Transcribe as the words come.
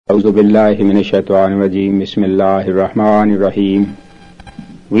A'udhu billahi minash shaitanir rajeem. Bismillahir Rahmanir Rahim.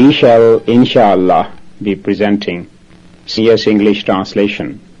 We shall, inshallah, be presenting CS English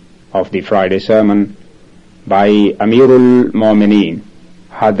translation of the Friday sermon by Amirul Mu'mineen,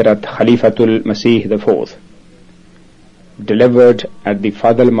 Hadrat Khalifatul Masih IV, delivered at the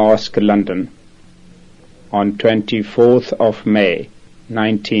Fadl Mosque, London, on 24th of May,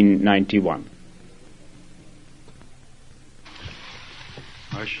 1991.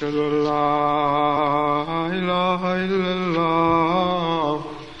 أشهد أن لا إله إلا الله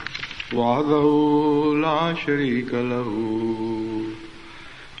وحده لا شريك له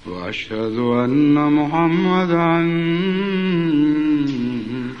وأشهد أن محمدا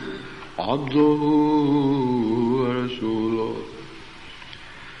عبده ورسوله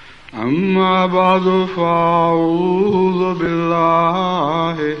أما بعد فأعوذ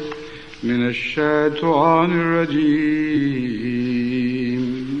بالله من الشيطان الرجيم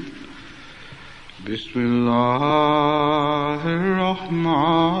بسم الله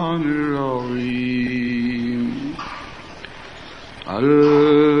الرحمن الرحيم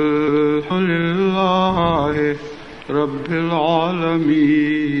الحمد لله رب العالمين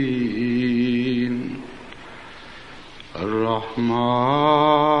الرحمن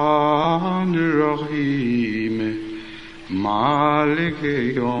الرحيم مالك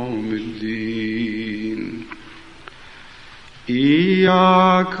يوم الدين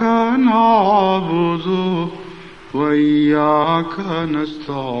إياك نعبد وإياك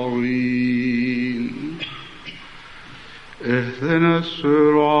نستعين اهدنا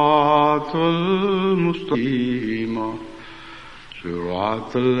الصراط المستقيم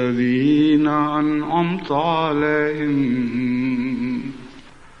صراط الذين أنعمت عليهم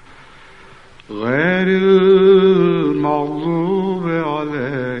غير المغضوب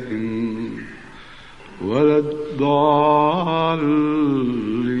عليهم ولا الضالين.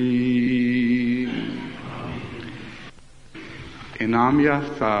 इनाम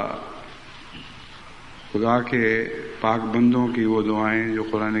याफ्ता खुदा के पाक बंदों की वो दुआएं जो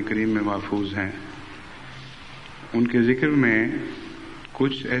कुरान करीम में महफूज हैं, उनके जिक्र में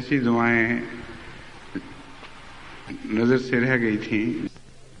कुछ ऐसी दुआएं नजर से रह गई थीं.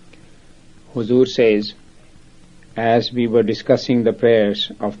 Huzur says, as we were discussing the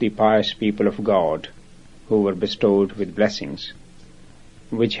prayers of the pious people of God who were bestowed with blessings,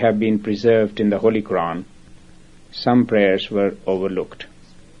 which have been preserved in the Holy Quran, some prayers were overlooked.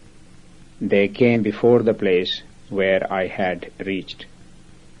 They came before the place where I had reached,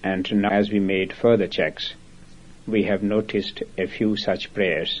 and now as we made further checks, we have noticed a few such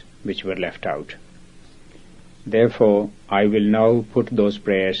prayers which were left out. Therefore, I will now put those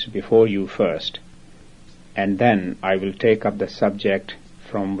prayers before you first, and then I will take up the subject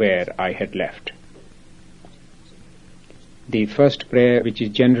from where I had left. The first prayer, which is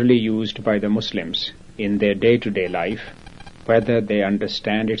generally used by the Muslims in their day-to-day life, whether they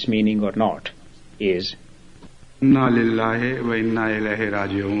understand its meaning or not, is Inna lillahi wa inna ilayhi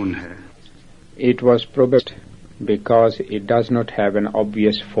raji'un hai. It was probably because it does not have an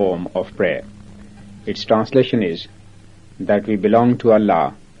obvious form of prayer. Its translation is that we belong to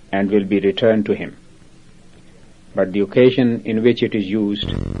Allah and will be returned to Him. But the occasion in which it is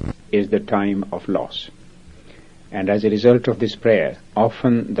used is the time of loss. And as a result of this prayer,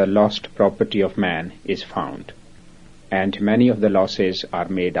 often the lost property of man is found, and many of the losses are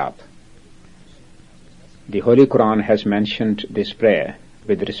made up. The Holy Quran has mentioned this prayer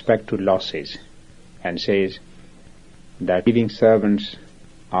with respect to losses, and says that believing servants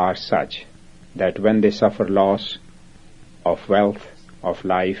are such that when they suffer loss of wealth, of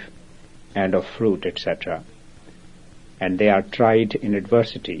life, and of fruit, etc., and they are tried in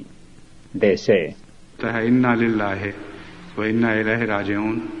adversity, they say, Inna lillahi wa inna ilayhi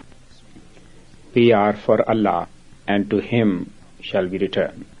raji'un. We are for Allah, and to Him shall we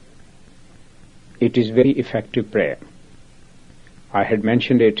return. It is very effective prayer. I had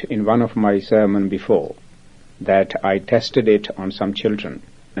mentioned it in one of my sermons before, that I tested it on some children,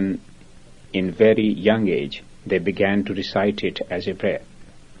 and in very young age they began to recite it as a prayer.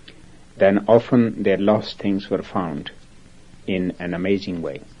 Then often their lost things were found in an amazing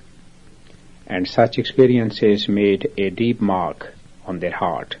way. And such experiences made a deep mark on their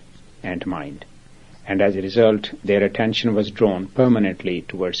heart and mind, and as a result their attention was drawn permanently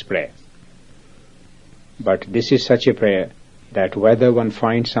towards prayer. But this is such a prayer that whether one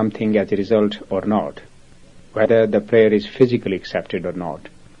finds something as a result or not, whether the prayer is physically accepted or not,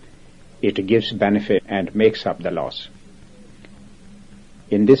 it gives benefit and makes up the loss.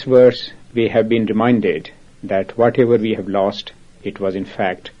 In this verse, we have been reminded that whatever we have lost, it was in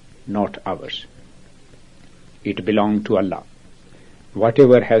fact not ours. It belonged to Allah.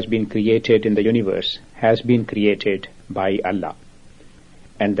 whatever has been created in the universe has been created by Allah,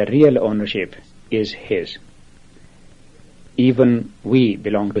 and the real ownership is His. Even we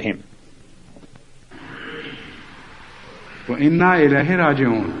belong to Him. وَإِنَّا إِلَيْهِ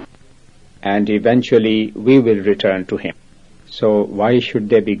رَاجِعُونَ. And eventually we will return to Him. So why should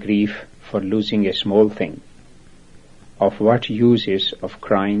there be grief for losing a small thing? Of what use is of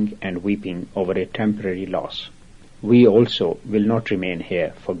crying and weeping over a temporary loss? We also will not remain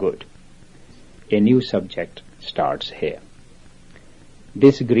here for good. A new subject starts here.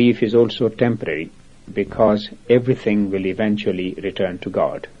 This grief is also temporary because everything will eventually return to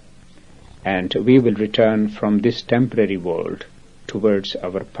God, and we will return from this temporary world towards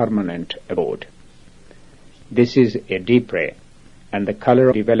our permanent abode. This is a deep prayer, and the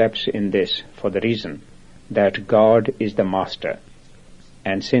color develops in this for the reason that God is the master,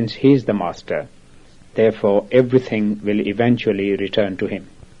 and since He is the master, therefore everything will eventually return to Him.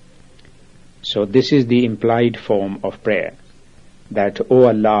 So this is the implied form of prayer, that, O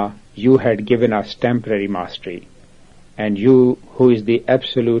Allah, You had given us temporary mastery, and You, who is the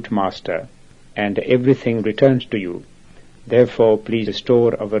absolute master, and everything returns to You, therefore please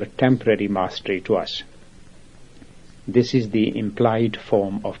restore our temporary mastery to us. This is the implied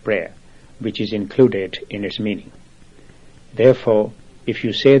form of prayer, which is included in its meaning. Therefore, if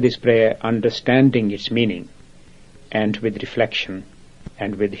you say this prayer understanding its meaning, and with reflection,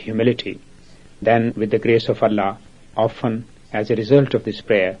 and with humility, then with the grace of Allah, often as a result of this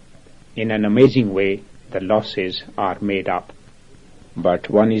prayer, in an amazing way, the losses are made up. But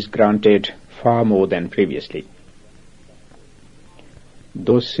one is granted far more than previously.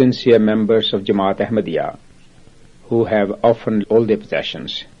 Those sincere members of Jamaat Ahmadiyya who have often all their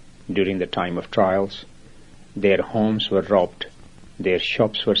possessions during the time of trials, their homes were robbed, their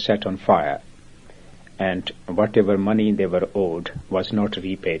shops were set on fire, and whatever money they were owed was not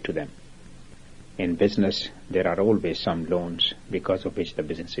repaid to them. In business, there are always some loans because of which the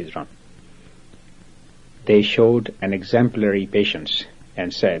business is run. They showed an exemplary patience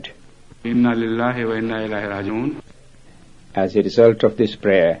and said, Inna lillahi wa inna ilayhi raji'un. As a result of this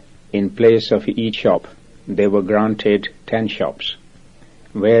prayer, in place of each shop, they were granted 10 shops.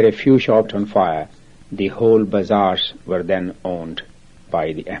 Where a few shops on fire, the whole bazaars were then owned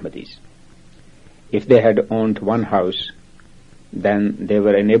by the Ahmadis. If they had owned one house, then they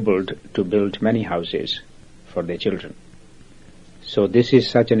were enabled to build many houses for their children. So this is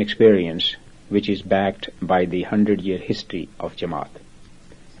such an experience which is backed by the 100-year history of Jamaat.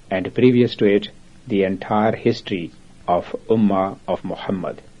 And previous to it, the entire history of Ummah of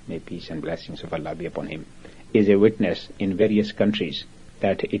Muhammad, may peace and blessings of Allah be upon him, is a witness in various countries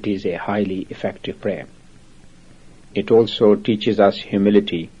that it is a highly effective prayer. It also teaches us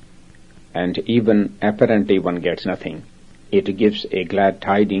humility, and even apparently one gets nothing, it gives a glad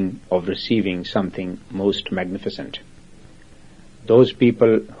tiding of receiving something most magnificent. Those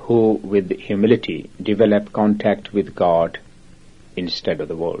people who with humility develop contact with God instead of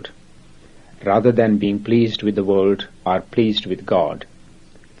the world, rather than being pleased with the world, are pleased with God.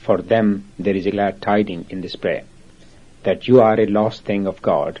 For them there is a glad tiding in this prayer, that you are a lost thing of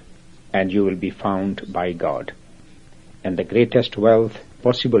God, and you will be found by God. And the greatest wealth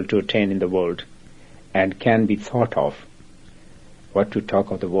possible to attain in the world, and can be thought of, what to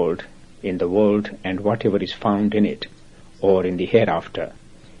talk of the world, in the world and whatever is found in it, or in the hereafter,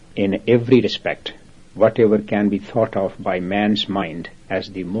 in every respect, whatever can be thought of by man's mind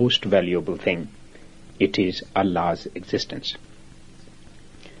as the most valuable thing, it is Allah's existence.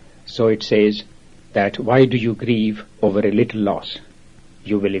 So it says that why do you grieve over a little loss?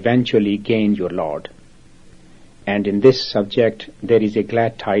 You will eventually gain your Lord. And in this subject there is a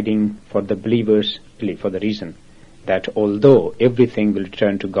glad tiding for the believers, for the reason that although everything will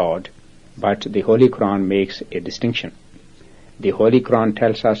return to God, but the Holy Quran makes a distinction. The Holy Quran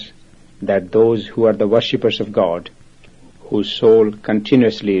tells us that those who are the worshippers of God, whose soul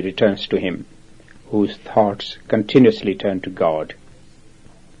continuously returns to Him, whose thoughts continuously turn to God,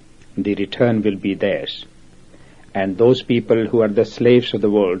 the return will be theirs. And those people who are the slaves of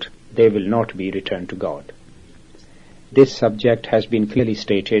the world, they will not be returned to God. This subject has been clearly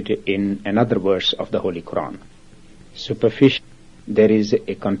stated in another verse of the Holy Quran. Superficially, there is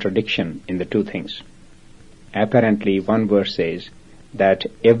a contradiction in the two things. Apparently, one verse says that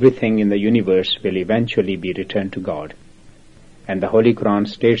everything in the universe will eventually be returned to God, and the Holy Quran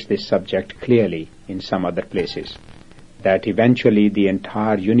states this subject clearly in some other places, that eventually the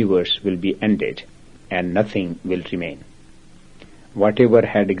entire universe will be ended and nothing will remain. Whatever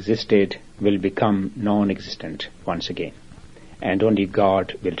had existed will become non-existent once again, and only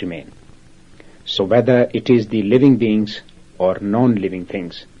God will remain. So whether it is the living beings or non-living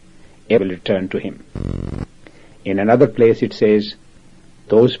things, it will return to him. In another place it says,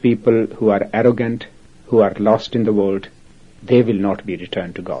 those people who are arrogant, who are lost in the world, they will not be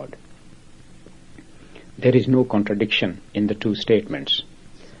returned to God. There is no contradiction in the two statements.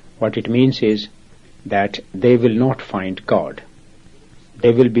 What it means is that they will not find God.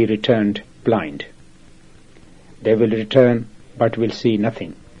 They will be returned blind. They will return but will see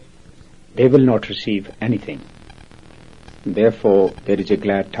nothing. They will not receive anything. Therefore, there is a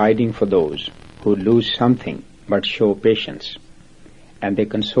glad tiding for those who lose something but show patience, and they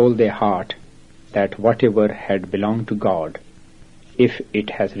console their heart that whatever had belonged to God, if it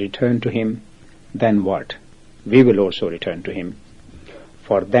has returned to him, then what? We will also return to him.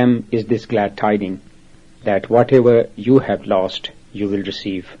 For them is this glad tiding that whatever you have lost, you will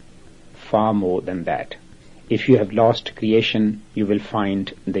receive far more than that. If you have lost creation, you will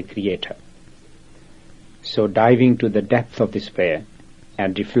find the Creator. So diving to the depth of this prayer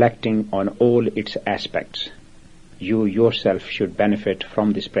and reflecting on all its aspects, you yourself should benefit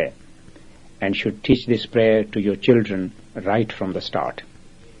from this prayer and should teach this prayer to your children right from the start.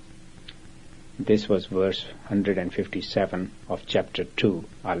 This was verse 157 of chapter 2,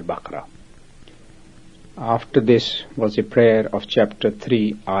 Al-Baqarah. After this was a prayer of chapter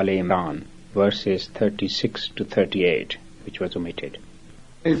 3, Al-Imran, verses 36 to 38, which was omitted.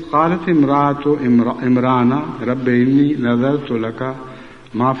 إذ قالت امرأة عمران رب إني نذرت لك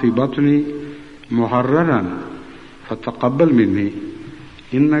ما في بطني محررا فتقبل مني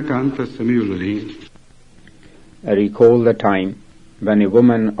إنك أنت السميع العليم. Recall the time when a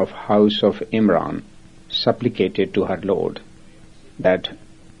woman of house of Imran supplicated to her Lord that,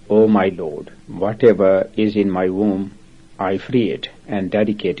 O my Lord, whatever is in my womb, I free it and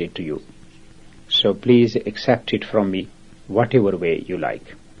dedicate it to you. So please accept it from me whatever way you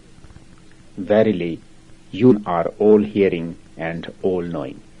like. Verily, you are all hearing and all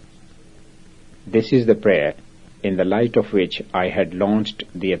knowing. This is the prayer in the light of which I had launched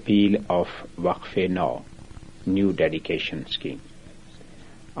the appeal of Waqf-e-Naw, new dedication scheme.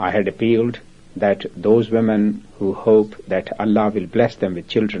 I had appealed that those women who hope that Allah will bless them with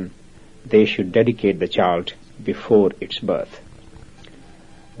children, they should dedicate the child before its birth.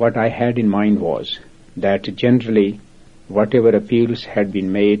 What I had in mind was that generally whatever appeals had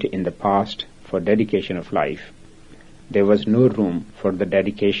been made in the past for dedication of life, there was no room for the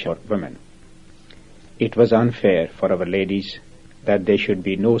dedication of women. It was unfair for our ladies that there should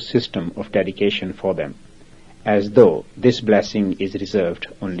be no system of dedication for them, as though this blessing is reserved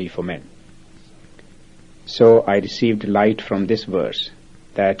only for men. So I received light from this verse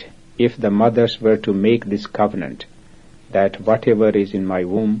that if the mothers were to make this covenant, that whatever is in my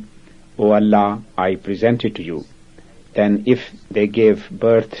womb, O Allah, I present it to you, then if they give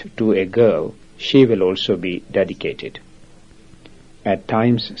birth to a girl, she will also be dedicated. At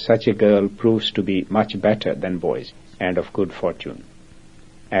times such a girl proves to be much better than boys and of good fortune,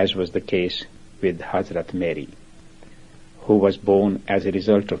 as was the case with Hazrat Mary, who was born as a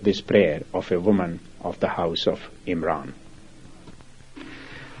result of this prayer of a woman of the house of Imran.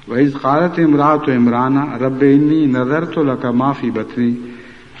 وإذ قالت امرأة عمران رب إني نذرت لك ما في بطني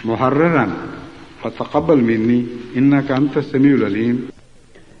محررا فتقبل مني إنك أنت السميع العليم.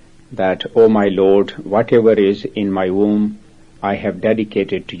 That, O my Lord, whatever is in my womb, I have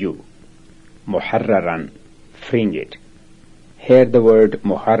dedicated to you. Muharraran, freeing it. Here the word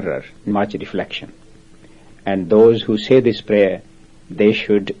muharrar, much reflection. And those who say this prayer, they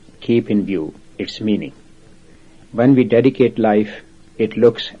should keep in view its meaning. When we dedicate life, it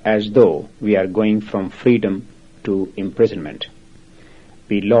looks as though we are going from freedom to imprisonment.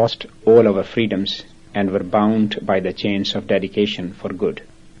 We lost all our freedoms and were bound by the chains of dedication for good.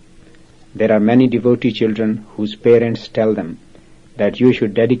 There are many devotee children whose parents tell them that you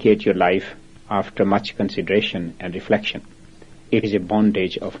should dedicate your life after much consideration and reflection. It is a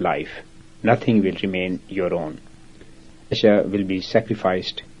bondage of life. Nothing will remain your own. Pleasure will be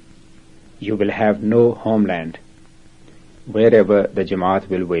sacrificed. You will have no homeland. Wherever the Jamaat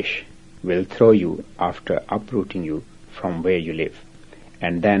will wish, will throw you after uprooting you from where you live,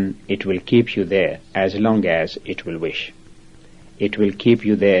 and then it will keep you there as long as it will wish. It will keep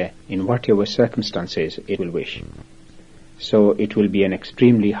you there in whatever circumstances it will wish. So it will be an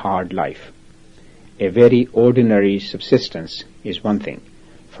extremely hard life. A very ordinary subsistence is one thing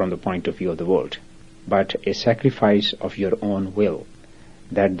from the point of view of the world, but a sacrifice of your own will,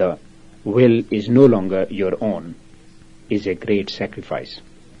 that the will is no longer your own, is a great sacrifice.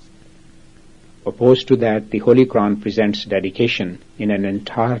 Opposed to that, the Holy Quran presents dedication in an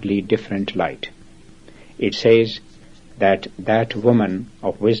entirely different light. It says that woman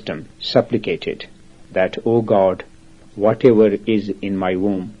of wisdom supplicated that, O God, whatever is in my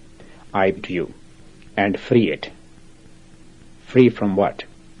womb, I give to you, and free it. Free from what?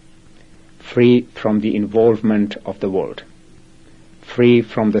 Free from the involvement of the world, free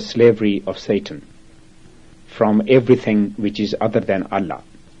from the slavery of Satan, from everything which is other than Allah,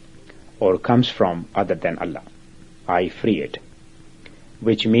 or comes from other than Allah. I free it,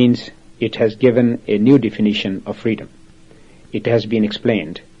 which means it has given a new definition of freedom. It has been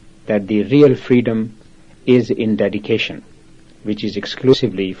explained that the real freedom is in dedication, which is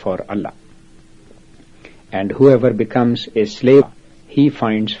exclusively for Allah. And whoever becomes a slave, he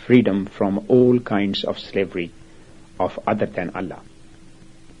finds freedom from all kinds of slavery of other than Allah.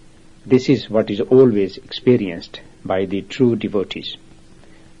 This is what is always experienced by the true devotees.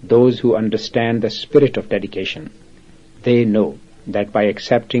 Those who understand the spirit of dedication, they know that by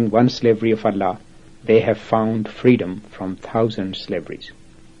accepting one slavery of Allah, they have found freedom from 1,000 slaveries.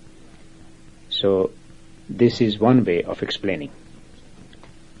 So, this is one way of explaining.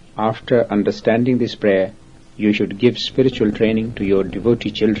 After understanding this prayer, you should give spiritual training to your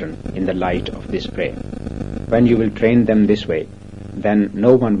devotee children in the light of this prayer. When you will train them this way, then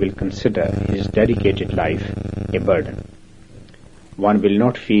no one will consider his dedicated life a burden. One will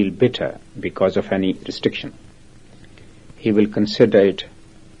not feel bitter because of any restriction. He will consider it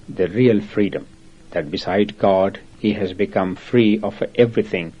the real freedom, that beside God he has become free of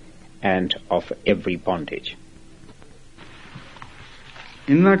everything and of every bondage.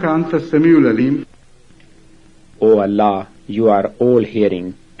 Innaka anta samiul alim. O Allah, you are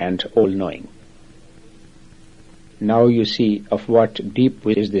all-hearing and all-knowing. Now you see of what deep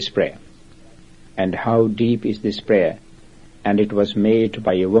is this prayer, and how deep is this prayer, and it was made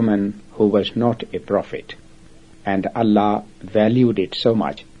by a woman who was not a prophet, and Allah valued it so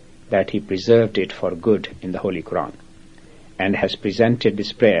much that He preserved it for good in the Holy Quran, and has presented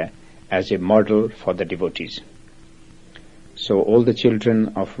this prayer as a model for the devotees. So all the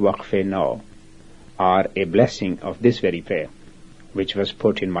children of Waqf now are a blessing of this very prayer, which was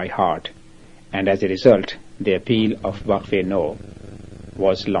put in my heart, and as a result, the appeal of Waqf No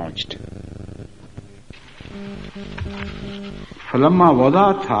was launched.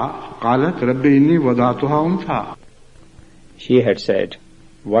 She had said,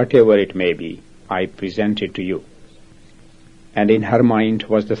 whatever it may be, I present it to you. And in her mind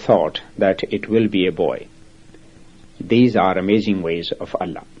was the thought that it will be a boy. These are amazing ways of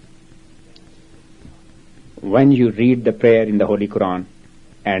Allah. When you read the prayer in the Holy Quran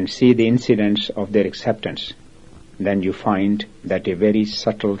and see the incidents of their acceptance, then you find that a very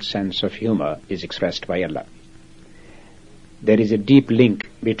subtle sense of humor is expressed by Allah. There is a deep link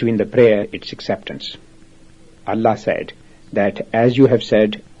between the prayer and its acceptance. Allah said that as you have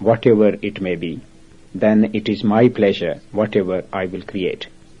said, whatever it may be, then it is my pleasure whatever I will create.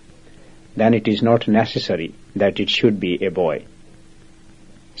 Then it is not necessary that it should be a boy.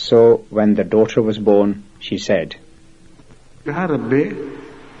 So when the daughter was born, she said,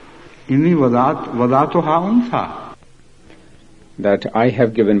 that I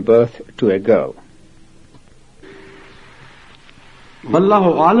have given birth to a girl.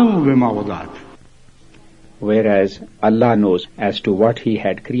 Whereas Allah knows as to what He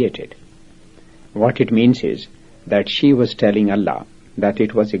had created. What it means is that she was telling Allah that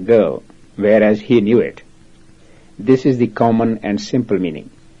it was a girl, whereas He knew it. This is the common and simple meaning.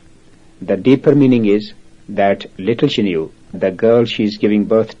 The deeper meaning is that little she knew, the girl she is giving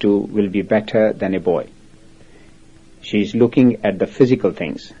birth to will be better than a boy. She is looking at the physical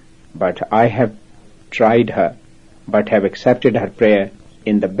things, but I have tried her, but have accepted her prayer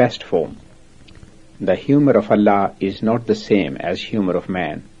in the best form. The humor of Allah is not the same as humor of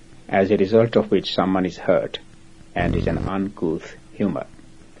man, as a result of which someone is hurt, and is an uncouth humor.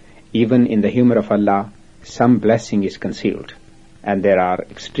 Even in the humor of Allah, some blessing is concealed, and there are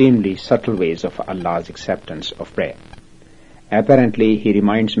extremely subtle ways of Allah's acceptance of prayer. Apparently, He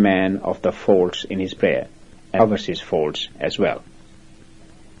reminds man of the faults in his prayer, and covers his faults as well.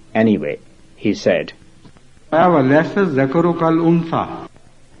 Anyway, He said,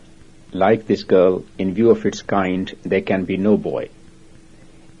 like this girl, in view of its kind, there can be no boy.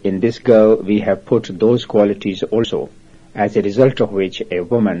 In this girl we have put those qualities also, as a result of which a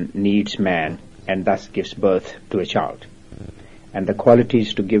woman needs man and thus gives birth to a child. And the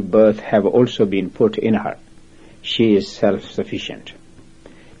qualities to give birth have also been put in her. She is self-sufficient.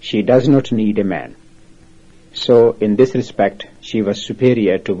 She does not need a man. So in this respect she was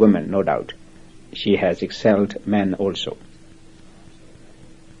superior to women, no doubt. She has excelled men also.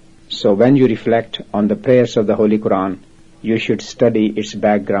 So when you reflect on the prayers of the Holy Quran, you should study its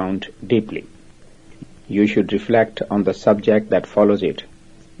background deeply. You should reflect on the subject that follows it.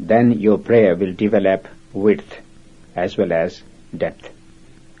 Then your prayer will develop width, as well as depth.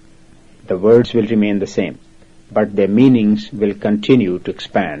 The words will remain the same, but their meanings will continue to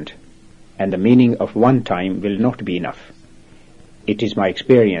expand, and the meaning of one time will not be enough. It is my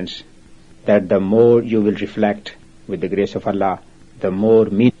experience that the more you will reflect with the grace of Allah, the more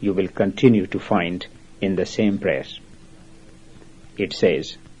meaning you will continue to find in the same prayers. It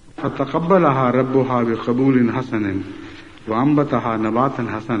says, فَتَقَبَّلَهَا رَبُّهَا بِقَبُولٍ حَسَنٍ وَأَنبَتَهَا نَبَاتًا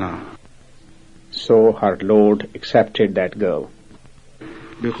حَسَنًا. So her Lord accepted that girl.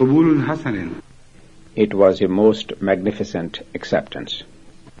 بِقَبُولٍ حَسَنٍ. It was a most magnificent acceptance.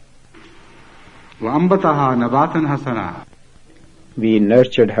 وَأَنبَتَهَا نَبَاتًا حَسَنًا. We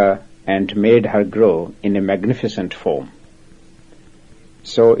nurtured her and made her grow in a magnificent form.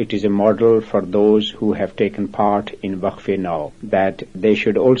 So it is a model for those who have taken part in Waqf now, that they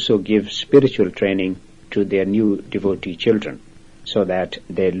should also give spiritual training to their new devotee children, so that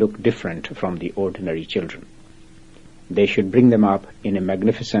they look different from the ordinary children. They should bring them up in a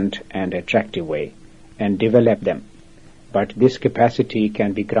magnificent and attractive way and develop them, but this capacity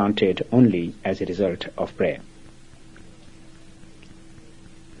can be granted only as a result of prayer.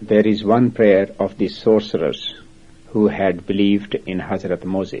 There is one prayer of the sorcerers who had believed in Hazrat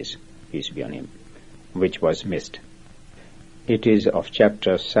Moses, peace be on him, which was missed. It is of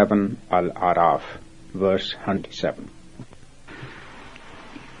chapter 7 Al-Araf, verse 107.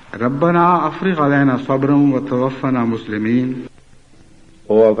 رَبَّنَا أَفْرِغْ عَلَيْنَا صَبْرًا وَتَوَفَّنَا مُسْلِمِينَ.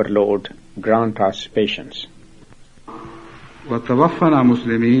 O our Lord, grant us patience وَتَوَفَّنَا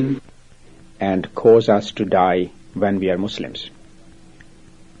مُسْلِمِينَ. and cause us to die when we are Muslims.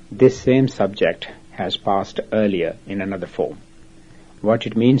 This same subject has passed earlier in another form. What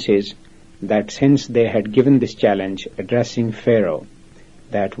it means is that since they had given this challenge addressing Pharaoh,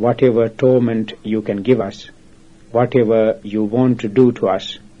 that whatever torment you can give us, whatever you want to do to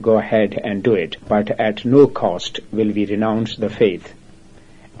us, go ahead and do it, but at no cost will we renounce the faith.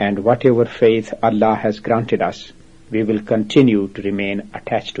 And whatever faith Allah has granted us, we will continue to remain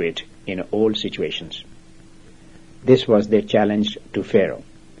attached to it in all situations. This was their challenge to Pharaoh.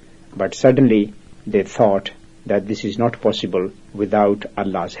 But suddenly they thought that this is not possible without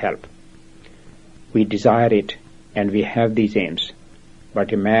Allah's help. We desire it and we have these aims,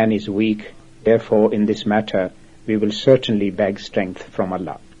 but a man is weak, therefore in this matter we will certainly beg strength from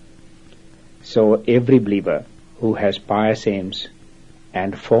Allah. So every believer who has pious aims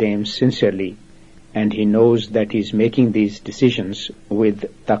and aims sincerely, and he knows that he is making these decisions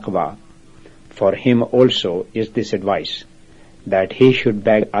with taqwa, for him also is this advice, that he should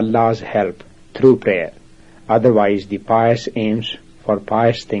beg Allah's help through prayer. Otherwise the pious aims for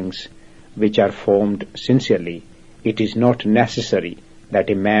pious things which are formed sincerely, it is not necessary that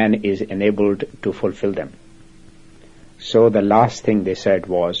a man is enabled to fulfill them. So the last thing they said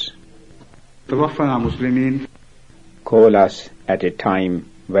was, تَوَفَّنَا مُسْلِمِينَ. Call us at a time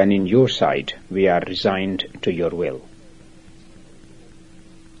when in your sight we are resigned to your will.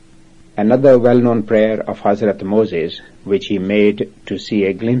 Another well-known prayer of Hazrat Moses, which he made to see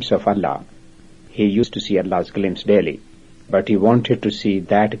a glimpse of Allah. He used to see Allah's glimpse daily, but he wanted to see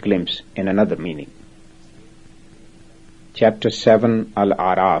that glimpse in another meaning. Chapter 7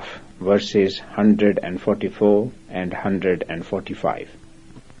 Al-Araf, verses 144 and 145.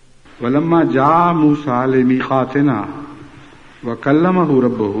 وَلَمَّا جَاءَ مُوسَى لِمِيقَاتِنَا وَكَلَّمَهُ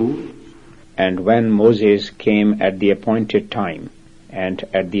رَبُّهُ. And when Moses came at the appointed time and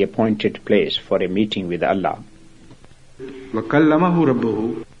at the appointed place for a meeting with Allah, وَكَلَّمَهُ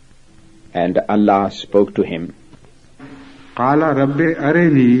رَبُّهُ. and Allah spoke to him, قَالَ رَبِّ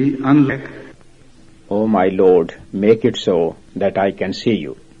أَرِنِي أَنْظُرْ. O my Lord, make it so that I can see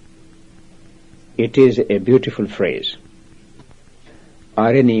you. It is a beautiful phrase.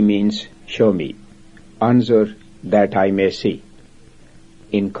 Arini means show me, anzur, that I may see.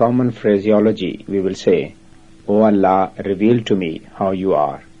 In common phraseology we will say, O Allah, reveal to me how you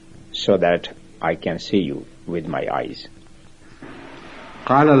are, so that I can see you with my eyes.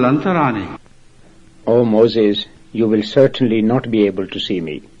 قَالَ لَن تَرَانِي. O Moses, you will certainly not be able to see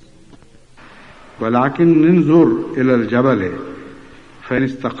me. وَلَكِنْ نِنْظُرْ إِلَى الْجَبَلِ فَإِنِ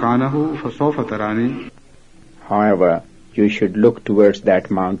اسْتَقَانَهُ فَسَوْفَ تَرَانِي. However, you should look towards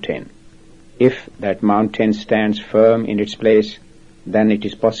that mountain. If that mountain stands firm in its place, then it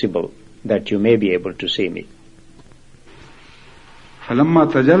is possible that you may be able to see me.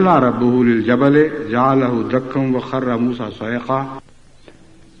 فَلَمَّا تَجَلَّى رَبُّهُ لِلْجَبَلِ جَعَلَهُ دَكًّا وَخَرَّ مُوسَى صَعِقًا.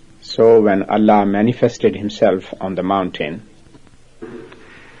 So when Allah manifested himself on the mountain,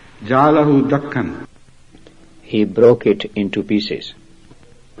 جَعَلَهُ دَكًّا. he broke it into pieces,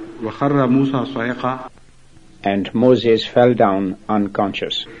 وَخَرَّ مُوسَى صَعِقًا. and Moses fell down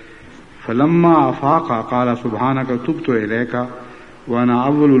unconscious. فلما أفاق قال سبحانك تبت إليك وأنا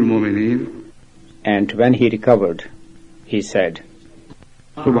أول المؤمنين. And when he recovered, he said,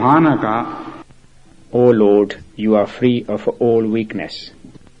 Subhanaka, O Lord, you are free of all weakness.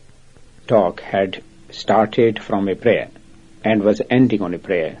 Talk had started from a prayer and was ending on a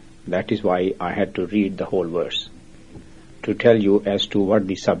prayer. That is why I had to read the whole verse to tell you as to what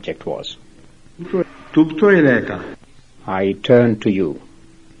the subject was. Tubtu ilayka, I turn to you.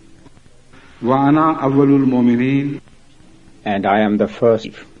 Wa ana awwalul mu'minin, and I am the first.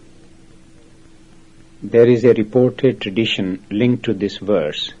 There is a reported tradition linked to this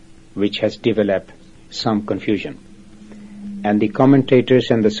verse which has developed some confusion, and the commentators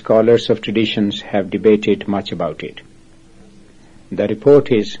and the scholars of traditions have debated much about it. The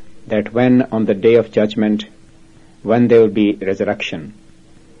report is that when on the day of judgment, when there will be resurrection,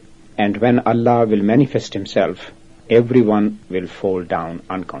 and when Allah will manifest Himself, everyone will fall down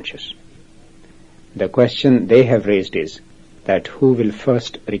unconscious. The question they have raised is that who will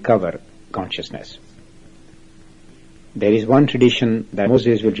first recover consciousness? There is one tradition that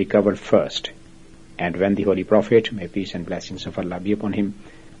Moses will recover first, and when the Holy Prophet, may peace and blessings of Allah be upon him,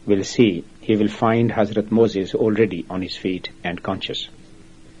 will see, he will find Hazrat Moses already on his feet and conscious.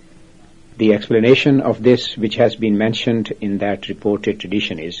 The explanation of this which has been mentioned in that reported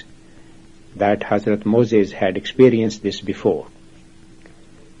tradition is that Hazrat Moses had experienced this before.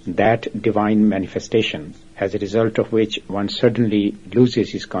 That divine manifestation, as a result of which one suddenly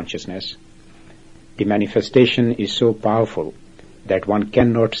loses his consciousness, the manifestation is so powerful that one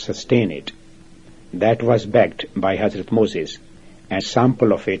cannot sustain it. That was backed by Hazrat Moses, and a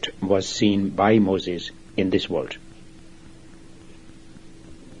sample of it was seen by Moses in this world.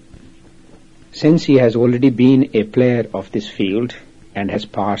 Since he has already been a player of this field and has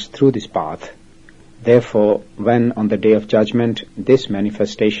passed through this path, therefore, when on the day of judgment this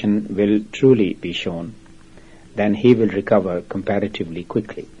manifestation will truly be shown, then he will recover comparatively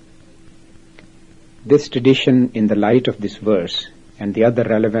quickly. This tradition, in the light of this verse and the other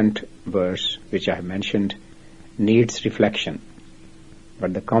relevant verse which I have mentioned, needs reflection,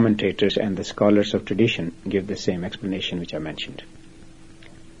 but the commentators and the scholars of tradition give the same explanation which I mentioned.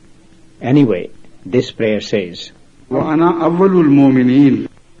 Anyway, this prayer says وَأَنَا أَوَّلُ الْمُؤْمِنِينَ,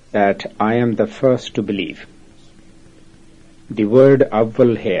 that I am the first to believe. The word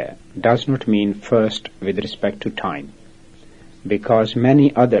awwal here does not mean first with respect to time, because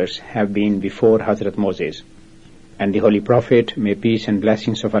many others have been before Hazrat Moses, and the Holy Prophet, may peace and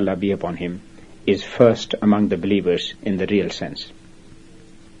blessings of Allah be upon him, is first among the believers in the real sense.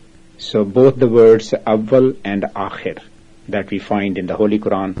 So both the words awwal and akhir that we find in the Holy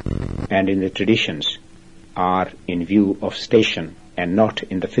Quran and in the traditions are in view of station and not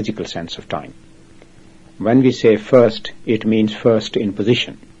in the physical sense of time. When we say first, it means first in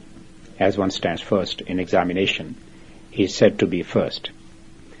position. As one stands first in examination, he is said to be first.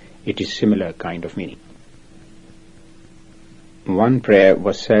 It is similar kind of meaning. One prayer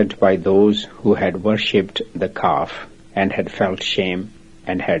was said by those who had worshipped the calf and had felt shame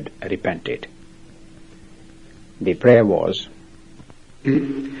and had repented. The prayer was,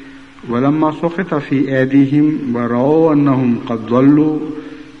 وَلَمَّا سُقِطَ فِي أَيْدِيهِمْ وَرَأَوْا أَنَّهُمْ قَدْ ضَلُّوا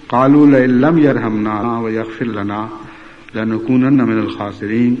قَالُوا لَئِن لَّمْ يَرْحَمْنَا وَيَغْفِرْ لَنَا لَنَكُونَنَّ مِنَ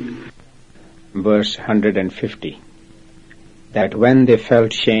الْخَاسِرِينَ. Verse 150. That when they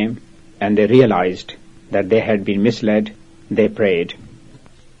felt shame and they realized that they had been misled, they prayed,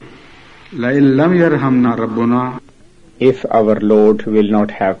 لَئِن لَّمْ يَرْحَمْنَا رَبُّنَا, if our Lord will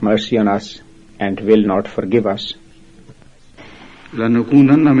not have mercy on us and will not forgive us,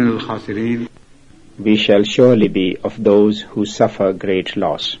 لَنَكُونَنَّ مِنَ الْخَاسِرِينَ, we shall surely be of those who suffer great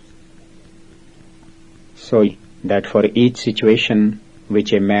loss. So that for each situation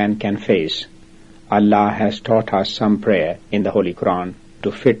which a man can face, Allah has taught us some prayer in the Holy Quran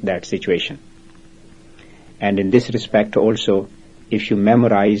to fit that situation. And in this respect also, if you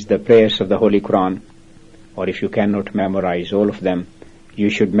memorize the prayers of the Holy Quran, or if you cannot memorize all of them, you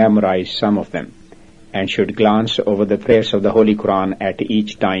should memorize some of them, and should glance over the prayers of the Holy Quran at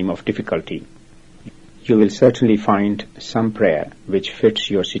each time of difficulty. You will certainly find some prayer which fits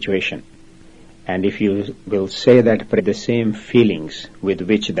your situation. And if you will say that prayer, the same feelings with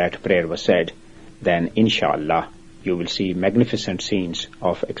which that prayer was said, then inshallah you will see magnificent scenes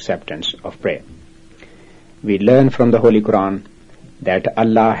of acceptance of prayer. We learn from the Holy Quran that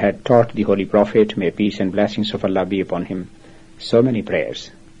Allah had taught the Holy Prophet, may peace and blessings of Allah be upon him, so many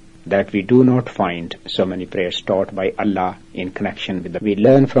prayers that we do not find so many prayers taught by Allah in connection with them. We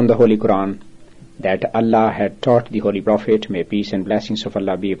learn from the Holy Quran that Allah had taught the Holy Prophet, may peace and blessings of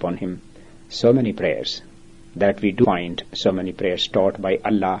Allah be upon him, so many prayers that we do find so many prayers taught by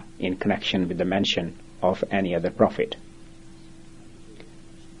Allah in connection with the mention of any other prophet.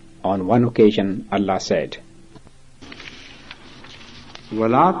 On one occasion, Allah said,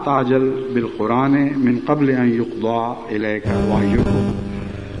 وَلَا تَعْجَلْ بِالْقُرْآنِ مِنْ قَبْلِ أَنْ يُقْضَى إِلَيْكَ وَحْيُهُ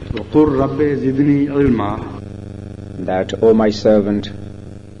وَقُلْ رَبِّ زِدْنِي عِلْمًا. That, O my servant,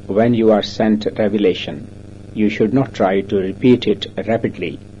 when you are sent revelation, you should not try to repeat it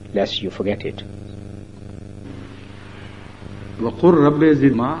rapidly, lest you forget it. وَقُلْ رَبِّ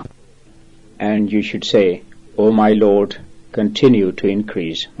زِدْنِي. And you should say, O my Lord, continue to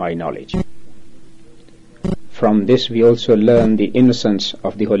increase my knowledge. From this we also learn the innocence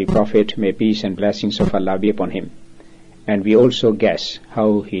of the Holy Prophet, may peace and blessings of Allah be upon him, and we also guess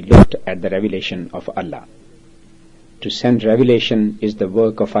how he looked at the revelation of Allah. To send revelation is the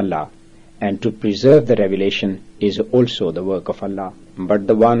work of Allah, and to preserve the revelation is also the work of Allah. But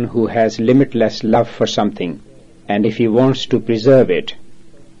the one who has limitless love for something, and if he wants to preserve it,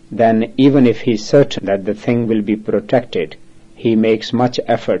 then even if he is certain that the thing will be protected, he makes much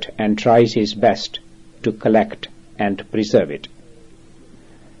effort and tries his best to collect and preserve it.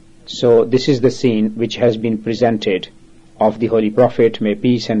 So this is the scene which has been presented of the Holy Prophet, may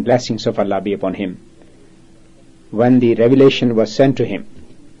peace and blessings of Allah be upon him. When the revelation was sent to him,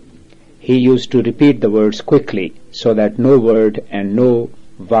 he used to repeat the words quickly so that no word and no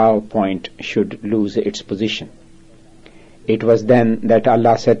vowel point should lose its position. It was then that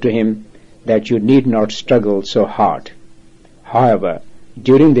Allah said to him that you need not struggle so hard. However,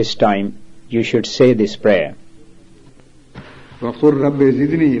 during this time, you should say this prayer, وَقُلْ رَبِّ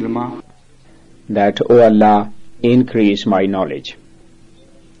زِدْنِي عِلْمًا. That, O Allah, increase my knowledge.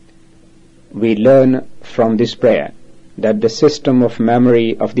 We learn from this prayer that the system of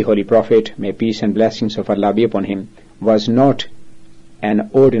memory of the Holy Prophet, may peace and blessings of Allah be upon him, was not an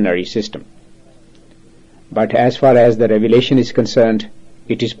ordinary system. But as far as the revelation is concerned,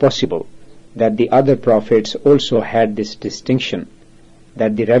 it is possible that the other prophets also had this distinction,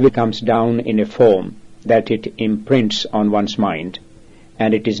 that the revelation comes down in a form that it imprints on one's mind,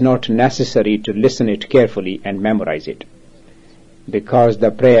 and it is not necessary to listen it carefully and memorize it, because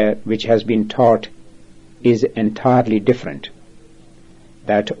the prayer which has been taught is entirely different.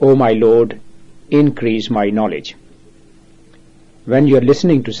 That, O my Lord, increase my knowledge. When you are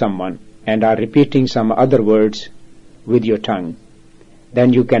listening to someone and are repeating some other words with your tongue,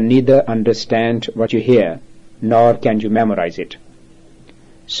 then you can neither understand what you hear, nor can you memorize it.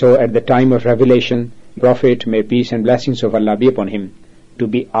 So at the time of revelation, Prophet, may peace and blessings of Allah be upon him, to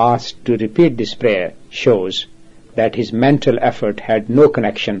be asked to repeat this prayer shows that his mental effort had no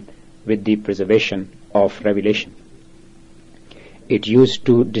connection with the preservation of revelation. It used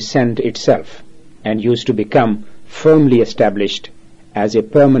to descend itself and used to become firmly established as a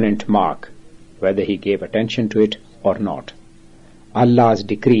permanent mark, whether he gave attention to it or not. Allah's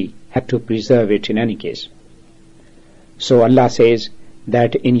decree had to preserve it in any case. So Allah says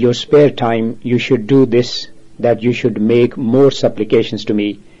that in your spare time you should do this, that you should make more supplications to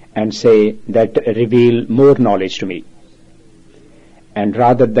me and say that reveal more knowledge to me. And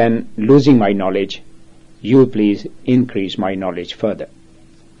rather than losing my knowledge, you please increase my knowledge further.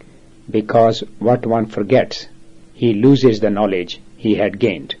 Because what one forgets, he loses the knowledge he had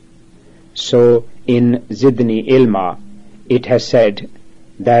gained. So in Zidni Ilma, it has said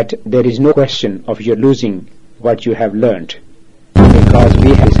that there is no question of your losing what you have learnt, because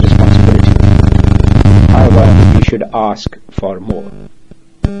we have this responsibility. However, you should ask for more.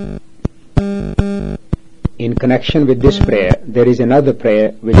 In connection with this prayer, there is another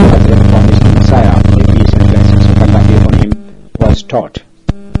prayer which Hazrat Promised Messiah, may peace and blessings of Allah be upon him, was taught,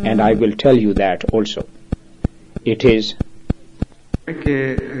 and I will tell you that also. It is,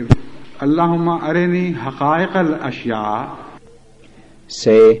 Allahumma arini haqa'iq al-ashya.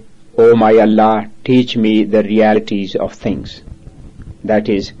 Say, O my Allah, teach me the realities of things. That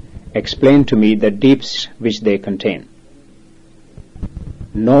is, explain to me the deeps which they contain.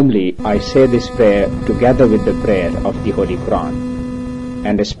 Normally, I say this prayer together with the prayer of the Holy Quran,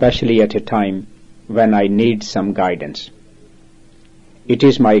 and especially at a time when I need some guidance. It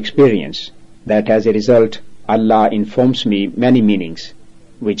is my experience that as a result, Allah informs me many meanings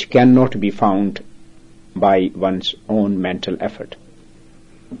which cannot be found by one's own mental effort.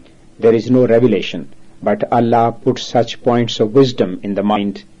 There is no revelation, but Allah puts such points of wisdom in the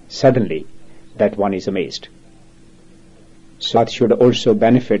mind suddenly that one is amazed. So one should also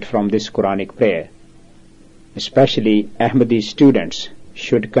benefit from this Quranic prayer. Especially Ahmadi students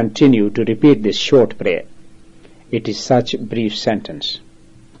should continue to repeat this short prayer. It is such a brief sentence.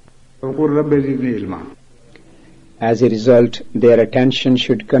 As a result, their attention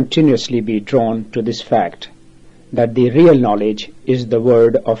should continuously be drawn to this fact that the real knowledge is the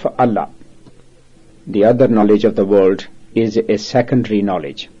word of Allah. The other knowledge of the world is a secondary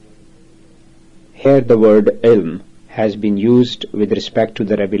knowledge. Here the word ilm has been used with respect to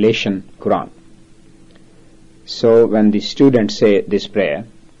the revelation Quran. So when the students say this prayer,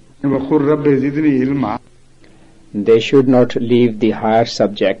 they should not leave the higher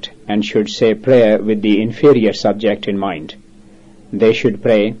subject and should say prayer with the inferior subject in mind. They should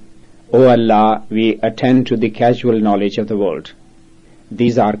pray, O Allah, we attend to the casual knowledge of the world.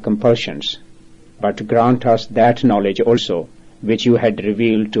 These are compulsions, but grant us that knowledge also which you had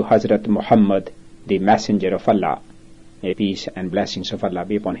revealed to Hazrat Muhammad, the messenger of Allah. May peace and blessings of Allah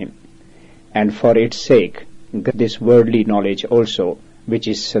be upon him. And for its sake, grant this worldly knowledge also which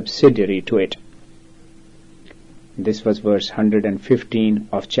is subsidiary to it. This was verse 115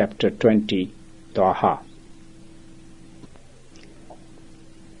 of chapter 20, Taha.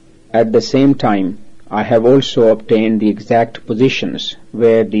 At the same time, I have also obtained the exact positions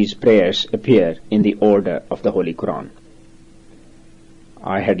where these prayers appear in the order of the Holy Quran.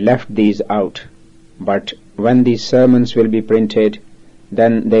 I had left these out, but when these sermons will be printed,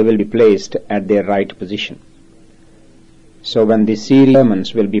 then they will be placed at their right position. So when the series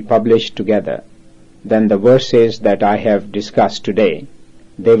sermons will be published together, then the verses that I have discussed today,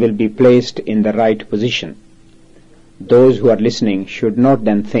 they will be placed in the right position. Those who are listening should not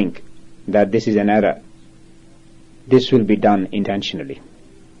then think that this is an error. This will be done intentionally.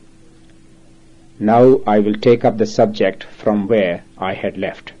 Now I will take up the subject from where I had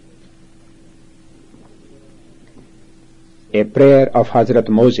left. A prayer of Hazrat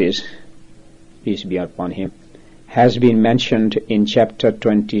Moses, peace be upon him, has been mentioned in chapter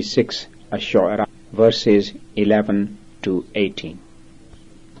 26, Ash-Shu'ara, verses 11 to 18.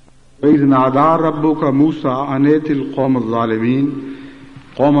 وَإِذْ نَادَى رَبُّكَ مُوسَىٰ أَنِ ائْتِ الْقَوْمَ الظَّالِمِينَ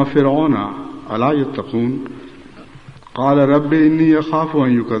قَوْمَ فِرْعَوْنَ أَلَا يَتَّقُونَ قَالَ رَبِّ إِنِّي أَخَافُ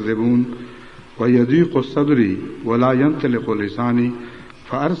أَن يُكَذِّبُونَ وَيَضِيقُ صَدْرِي وَلَا يَنطَلِقُ لِسَانِي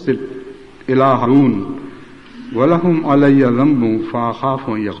فَأَرْسِلْ إِلَىٰ هَارُونَ وَلَهُمْ عَلَيَّ ذَنبٌ فَأَخَافُ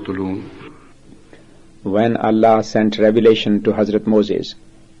أَن يَقْتُلُونَ. When Allah sent revelation to Hazrat Moses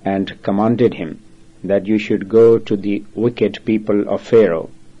and commanded him that you should go to the wicked people of Pharaoh,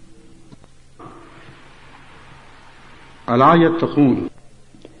 أَلَا يَتَّقُونَ,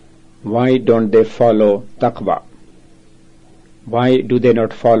 why don't they follow taqwa? Why do they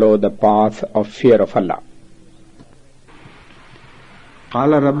not follow the path of fear of Allah? قَالَ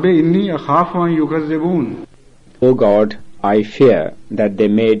رَبِّ إِنِّي أَخَافُ أَن يُكَذِّبُونَ. O God, I fear that they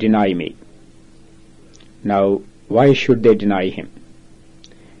may deny me. Now, why should they deny him?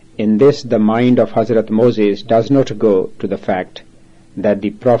 In this, the mind of Hazrat Moses does not go to the fact that the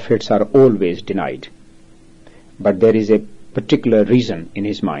prophets are always denied. But there is a particular reason in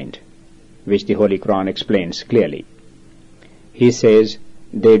his mind, which the Holy Quran explains clearly. He says,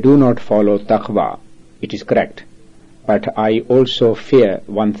 they do not follow taqwa. It is correct. But I also fear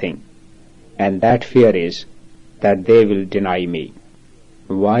one thing, and that fear is that they will deny me.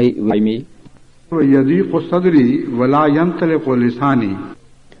 Why me? وَيَضِيقُ صَدْرِي وَلَا يَنطَلِقُ لِسَانِي.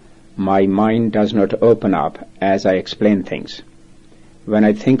 My mind does not open up as I explain things. When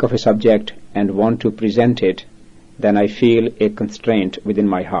I think of a subject and want to present it, then I feel a constraint within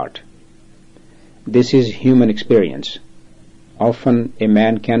my heart. This is human experience. Often a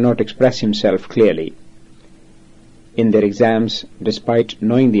man cannot express himself clearly. In their exams, despite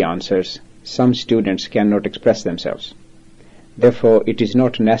knowing the answers, some students cannot express themselves. Therefore, it is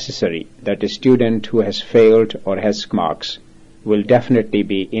not necessary that a student who has failed or has marks will definitely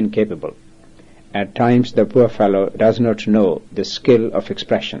be incapable. At times the poor fellow does not know the skill of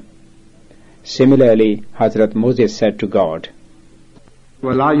expression. Similarly, Hazrat Moses said to God,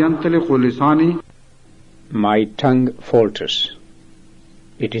 وَلَا يَنطَلِقُ لِسَانِي. My tongue falters.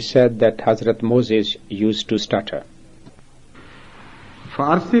 It is said that Hazrat Moses used to stutter.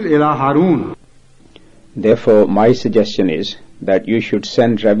 فَأَرْسِلْ إِلَىٰ هَارُونَ. Therefore, my suggestion is that you should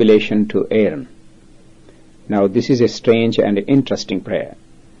send revelation to Aaron. Now, this is a strange and interesting prayer.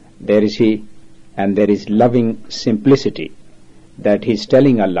 There is he, and there is loving simplicity, that he is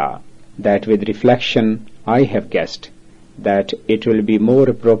telling Allah that with reflection I have guessed that it will be more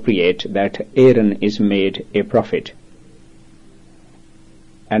appropriate that Aaron is made a prophet.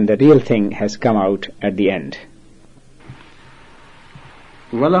 And the real thing has come out at the end.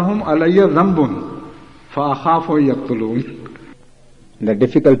 وَلَهُمْ عَلَيَّ ذَنبٌ فَأَخَافُ أَن يَقْتُلُونَ. The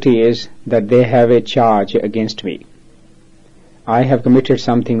difficulty is that they have a charge against me. I have committed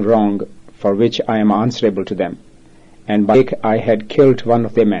something wrong for which I am answerable to them, and by it I had killed one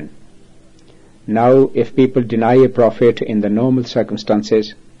of their men. Now, if people deny a prophet in the normal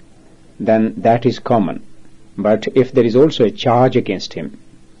circumstances, then that is common. But if there is also a charge against him,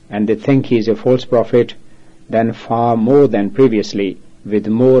 and they think he is a false prophet, then far more than previously, with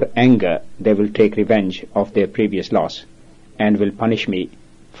more anger, they will take revenge of their previous loss, and will punish me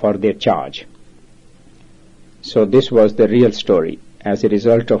for their charge. So this was the real story, as a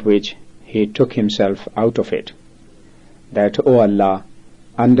result of which he took himself out of it. That, O Allah,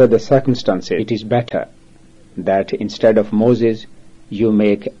 under the circumstances, it is better that instead of Moses, you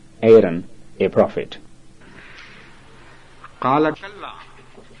make Aaron a prophet. قال كلا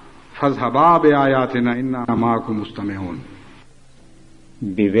فاذهبا بآياتنا إنا معكم مستمعون.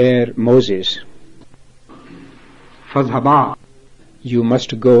 Beware, Moses. فاذهبا. You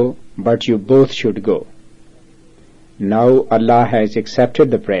must go, but you both should go. Now Allah has accepted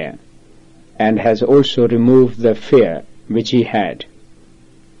the prayer and has also removed the fear which he had.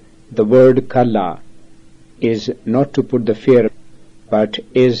 The word kalla is not to put the fear, but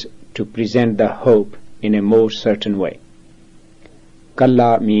is to present the hope in a more certain way.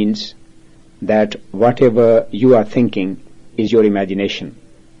 Kalla means that whatever you are thinking is your imagination.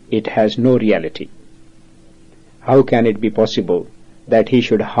 It has no reality. How can it be possible that he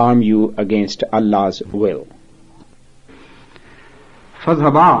should harm you against Allah's will?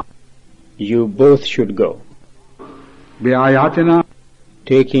 فَاذْهَبَا. You both should go, بِآيَاتِنَا.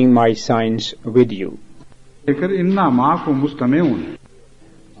 taking my signs with you. إِنَّا مَعَكُمْ مُسْتَمِعُونَ.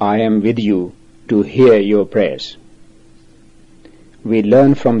 I am with you to hear your prayers. We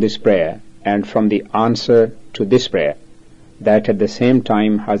learn from this prayer and from the answer to this prayer that at the same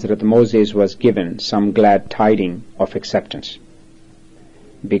time Hazrat Moses was given some glad tidings of acceptance,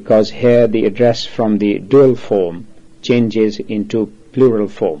 because here the address from the dual form changes into plural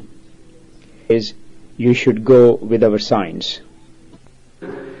form. Is you should go with our signs.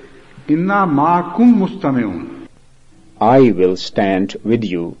 إِنَّا مَعَكُمْ مُسْتَمِعُونَ. I will stand with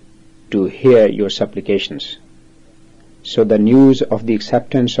you to hear your supplications. So the news of the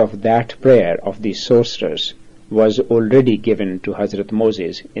acceptance of that prayer of the sorcerers was already given to Hazrat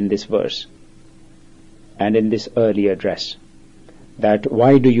Moses in this verse and in this early address, that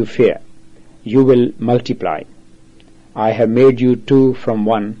why do you fear? You will multiply. I have made you two from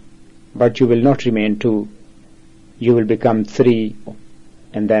one, but you will not remain two. You will become three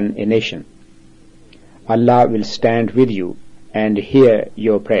and then a nation. Allah will stand with you and hear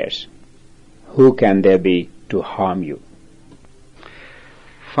your prayers. Who can there be to harm you?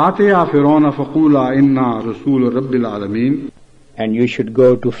 فَاتِيَا فِرْعَوْنَ فَقُولَا إِنَّا رَسُولُ رَبِّ الْعَالَمِينَ. And you should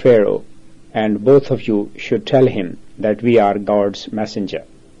go to Pharaoh, and both of you should tell him that we are God's messenger.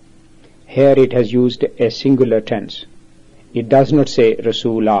 Here it has used a singular tense. It does not say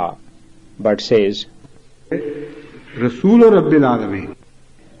Rasulah, but says رَسُولُ رَبِّ الْعَالَمِينَ.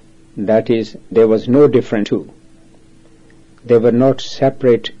 That is, there was no difference too. They were not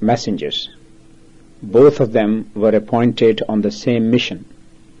separate messengers. Both of them were appointed on the same mission,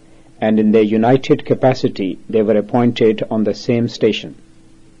 and in their united capacity they were appointed on the same station.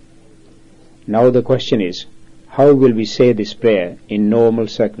 Now the question is, how will we say this prayer in normal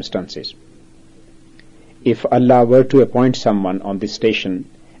circumstances? If Allah were to appoint someone on this station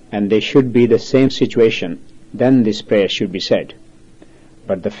and they should be the same situation, then this prayer should be said.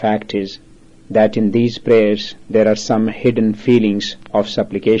 But the fact is that in these prayers there are some hidden feelings of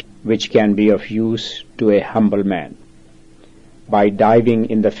supplication which can be of use to a humble man. By diving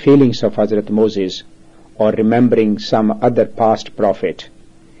in the feelings of Hazrat Moses, or remembering some other past prophet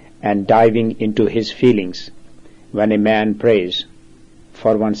and diving into his feelings, when a man prays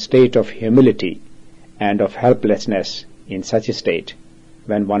for one state of humility and of helplessness, in such a state,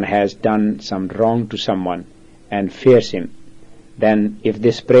 when one has done some wrong to someone and fears him, then if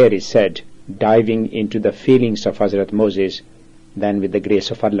this prayer is said diving into the feelings of Hazrat Moses, then with the grace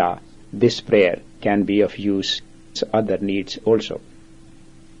of Allah, this prayer can be of use to other needs also.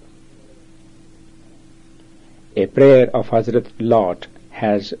 A prayer of Hazrat Lot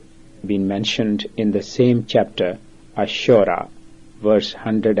has been mentioned in the same chapter, Ash-Shura, verse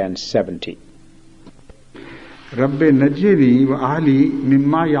 170. رَبِّ نَجِّنِي وَأَهْلِي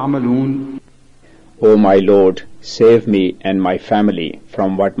مِمَّا يَعْمَلُونَ. O my Lord, save me and my family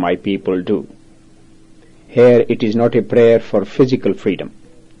from what my people do. Here it is not a prayer for physical freedom,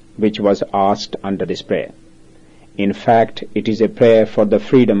 which was asked under this prayer. In fact, it is a prayer for the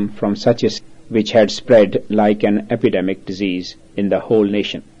freedom from such a sin which had spread like an epidemic disease in the whole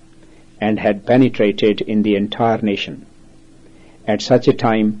nation, and had penetrated in the entire nation. At such a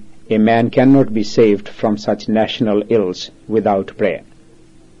time, a man cannot be saved from such national ills without prayer.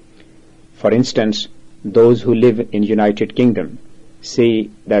 For instance, those who live in United Kingdom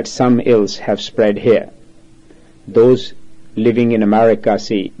see that some ills have spread here. Those living in America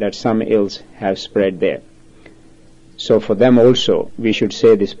see that some ills have spread there. So for them also we should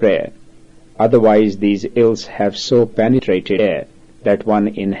say this prayer. Otherwise these ills have so penetrated air that one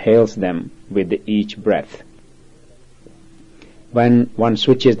inhales them with each breath. When one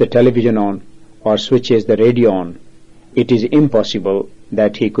switches the television on or switches the radio on, it is impossible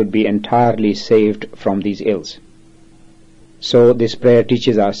that he could be entirely saved from these ills. So this prayer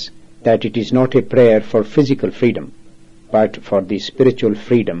teaches us that it is not a prayer for physical freedom, but for the spiritual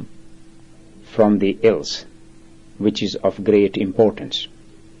freedom from the ills, which is of great importance.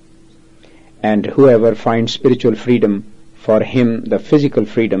 And whoever finds spiritual freedom, for him the physical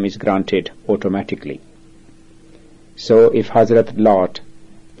freedom is granted automatically. So if Hazrat Lot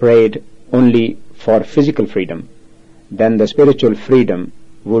prayed only for physical freedom, then the spiritual freedom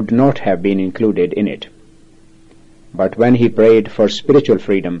would not have been included in it. But when he prayed for spiritual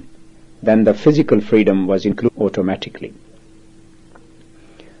freedom, then the physical freedom was included automatically.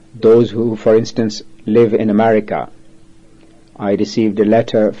 Those who, for instance, live in America, I received a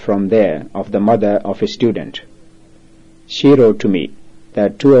letter from there of the mother of a student. She wrote to me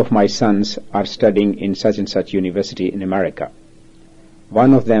that 2 of my sons are studying in such and such university in America.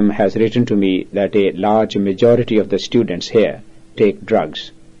 One of them has written to me that a large majority of the students here take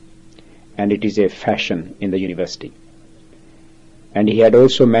drugs, and it is a fashion in the university. And he had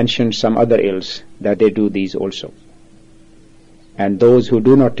also mentioned some other ills, that they do these also. And those who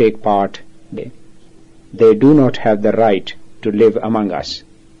do not take part, they do not have the right to live among us.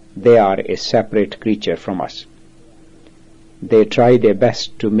 They are a separate creature from us. They try their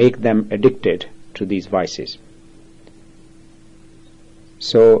best to make them addicted to these vices.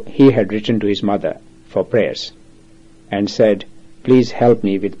 So he had written to his mother for prayers and said, "Please help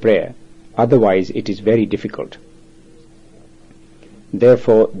me with prayer, otherwise it is very difficult."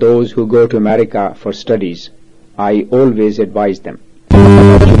 Therefore, those who go to America for studies, I always advise them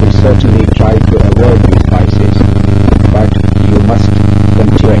that you will certainly try to avoid these vices, but you must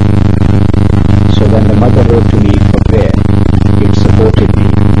continue. So when the mother wrote to me for prayer, it supported me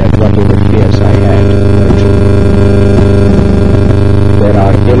that whatever fears I had were true. There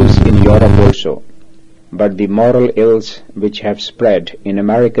are ills in Europe also, but the moral ills which have spread in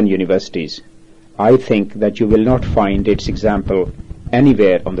American universities, I think that you will not find its example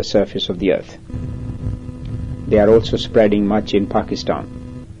anywhere on the surface of the earth. They are also spreading much in Pakistan.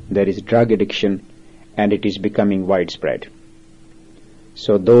 There is drug addiction, and it is becoming widespread.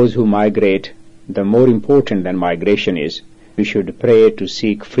 So those who migrate, the more important than migration is, we should pray to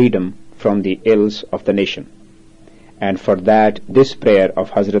seek freedom from the ills of the nation. And for that, this prayer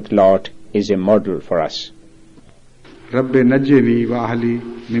of Hazrat Lot is a model for us. Rabbi najjini wa ahli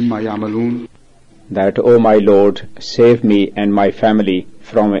mimma ya'malun. That, O my Lord, save me and my family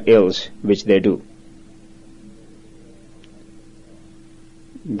from ills which they do.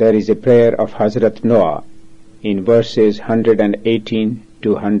 There is a prayer of Hazrat Noah in verses 118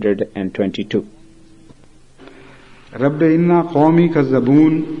 to 122. Rabbi inna qawmi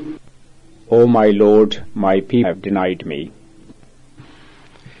kazzaboon. O my Lord, my people have denied me.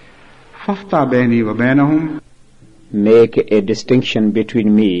 Fafta baini wa bainahum. Make a distinction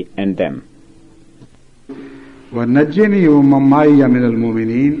between me and them. Wa najjini wa man ma'iyya min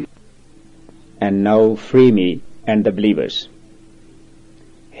al-mu'minin. And now free me and the believers.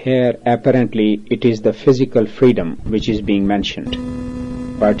 Here apparently it is the physical freedom which is being mentioned.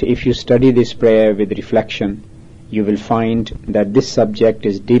 But if you study this prayer with reflection, you will find that this subject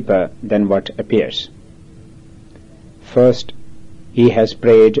is deeper than what appears. First, he has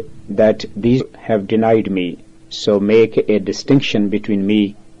prayed that these have denied me, so make a distinction between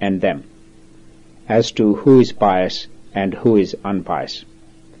me and them, as to who is pious and who is unpious.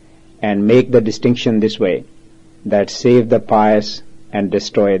 And make the distinction this way, that save the pious and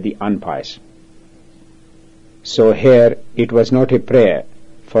destroy the unpious. So here it was not a prayer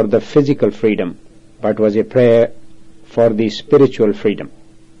for the physical freedom, but was a prayer for the spiritual freedom.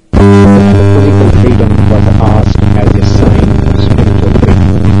 The physical freedom was asked as a sign of spiritual freedom.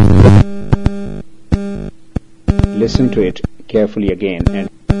 Listen to it carefully again. And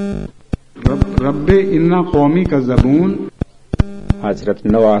Rabbi inna qawmi kazzaboon. Hazrat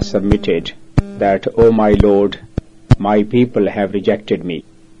Noah submitted that, O my Lord, my people have rejected me,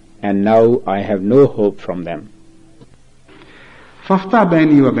 and now I have no hope from them. Fafta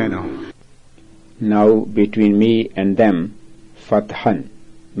baini wa bainahum. Now between me and them, fathan,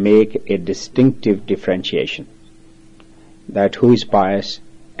 make a distinctive differentiation, that who is pious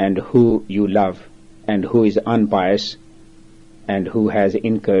and who you love, and who is unpious and who has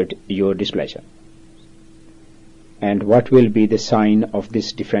incurred your displeasure. And what will be the sign of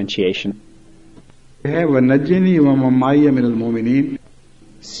this differentiation?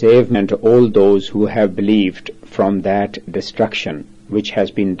 Save and all those who have believed from that destruction which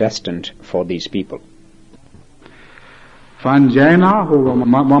has been destined for these people.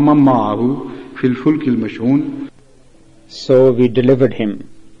 So we delivered him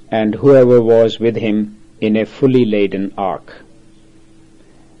and whoever was with him in a fully laden ark.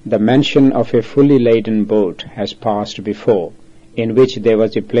 The mention of a fully laden boat has passed before, in which there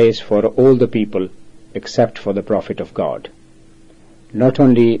was a place for all the people except for the Prophet of God. Not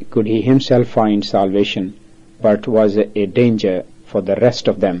only could he himself find salvation, but was a danger for the rest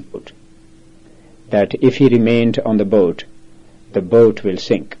of them, that if he remained on the boat will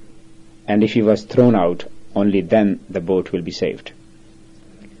sink, and if he was thrown out, only then the boat will be saved.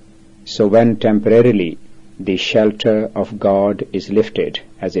 So when temporarily the shelter of God is lifted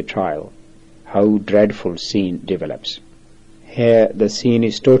as a trial, how dreadful scene develops. Here the scene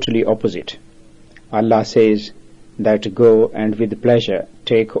is totally opposite. Allah says that go and with pleasure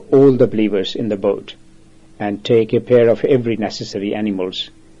take all the believers in the boat and take a pair of every necessary animals.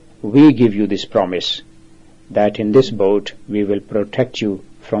 We give you this promise that in this boat we will protect you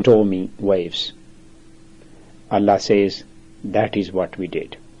from stormy waves. Allah says that is what we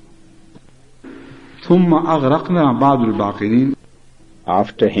did.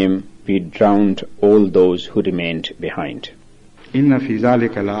 After him we drowned all those who remained behind. In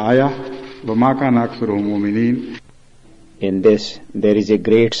this there is a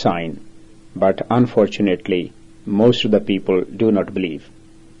great sign, but unfortunately most of the people do not believe.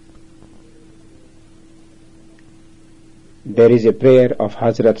 There is a prayer of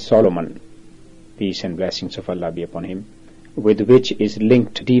Hazrat Solomon, peace and blessings of Allah be upon him, with which is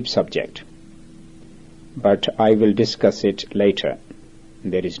linked deep subject. But I will discuss it later.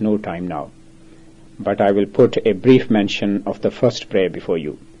 There is no time now. But I will put a brief mention of the first prayer before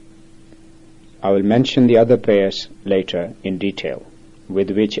you. I will mention the other prayers later in detail,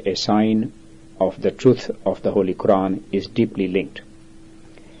 with which a sign of the truth of the Holy Quran is deeply linked.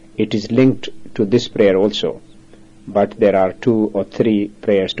 It is linked to this prayer also, but there are 2 or 3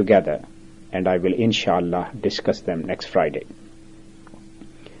 prayers together, and I will inshallah discuss them next Friday.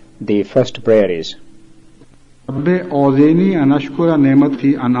 The first prayer is,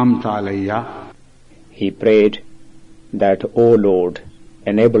 he prayed that, O Lord,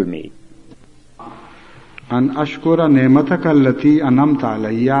 enable me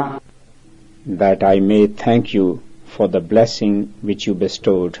that I may thank you for the blessing which you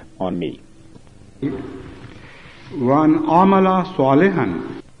bestowed on me,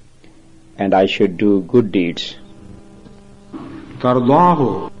 and I should do good deeds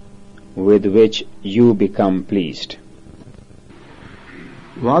with which you become pleased,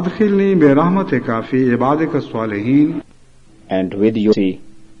 and with your mercy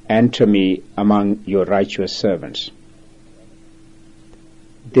enter me among your righteous servants.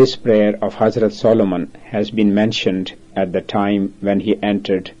 This prayer of Hazrat Solomon has been mentioned at the time when he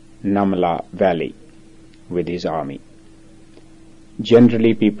entered Namla Valley with his army.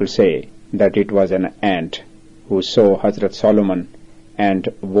 Generally people say that it was an ant who saw Hazrat Solomon and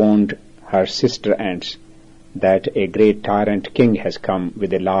warned her sister ants that a great tyrant king has come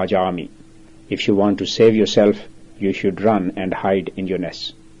with a large army. If you want to save yourself, you should run and hide in your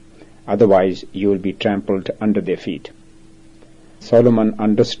nests. Otherwise you will be trampled under their feet. Solomon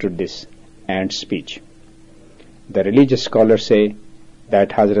understood this ant's speech. The religious scholars say that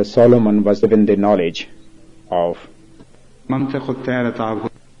Hazrat Solomon was given the knowledge of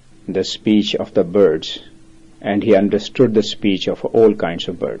the speech of the birds, and he understood the speech of all kinds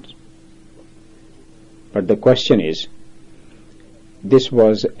of birds. But the question is, this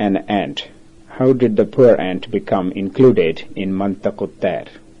was an ant. How did the poor ant become included in Mantaqut Tair?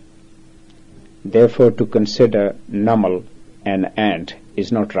 Therefore, to consider Namal an ant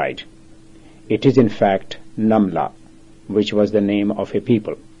is not right. It is in fact Namla, which was the name of a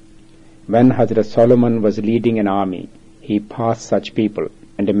people. When Hazrat Solomon was leading an army, he passed such people,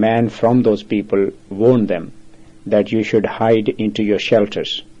 and a man from those people warned them that you should hide into your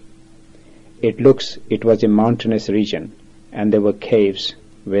shelters. It was a mountainous region, and there were caves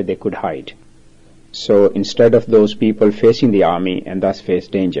where they could hide. So instead of those people facing the army and thus face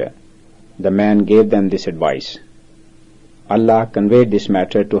danger, the man gave them this advice. Allah conveyed this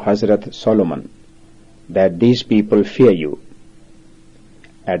matter to Hazrat Solomon, that these people fear you.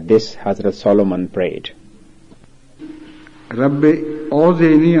 At this Hazrat Solomon prayed, Rabbi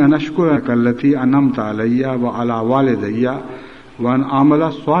awzini an ashkura kallati anamta alayya wa ala walidayya wa an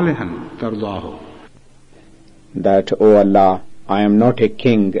amala salihan tardahu. That, O Allah, I am not a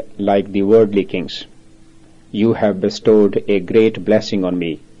king like the worldly kings. You have bestowed a great blessing on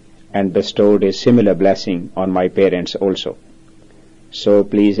me, and bestowed a similar blessing on my parents also. So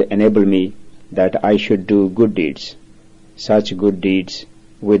please enable me that I should do good deeds, such good deeds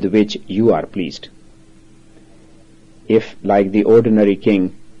with which you are pleased. If, like the ordinary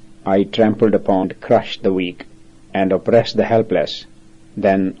king, I trampled upon and crushed the weak and oppressed the helpless,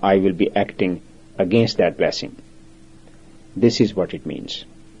 then I will be acting against that blessing. This is what it means.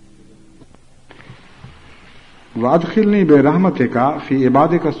 وَأَدْخِلْنِي بِرَحْمَتِكَ فِي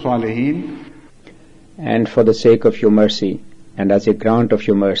عِبَادِكَ الصَّالِحِينَ. And for the sake of your mercy, and as a grant of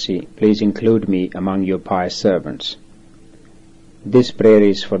your mercy, please include me among your pious servants. This prayer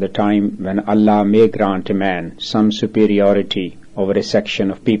is for the time when Allah may grant a man some superiority over a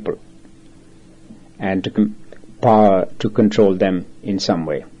section of people and power to control them in some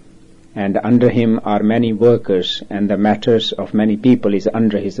way. And under him are many workers, and the matters of many people is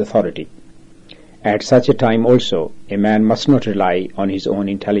under his authority. At such a time also, a man must not rely on his own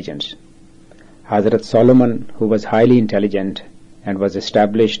intelligence. Hazrat Solomon, who was highly intelligent and was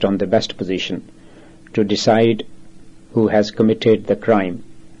established on the best position to decide who has committed the crime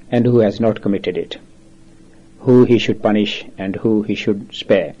and who has not committed it, who he should punish and who he should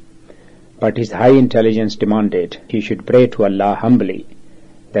spare. But his high intelligence demanded he should pray to Allah humbly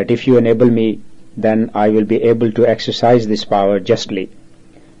that if you enable me, then I will be able to exercise this power justly.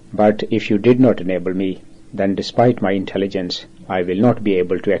 But if you did not enable me, then despite my intelligence, I will not be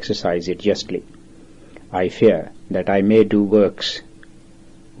able to exercise it justly. I fear that I may do works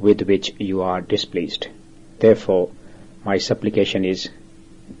with which you are displeased. Therefore, my supplication is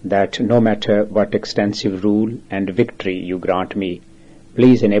that no matter what extensive rule and victory you grant me,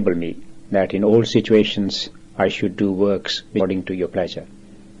 please enable me that in all situations I should do works according to your pleasure,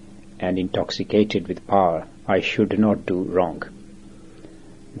 and intoxicated with power I should not do wrong.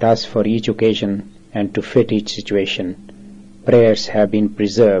 Thus, for each occasion and to fit each situation, prayers have been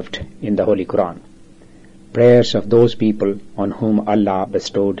preserved in the Holy Quran. Prayers of those people on whom Allah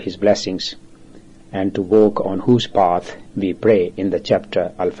bestowed His blessings, and to walk on whose path we pray in the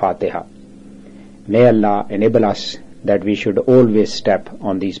chapter Al-Fatiha. May Allah enable us that we should always step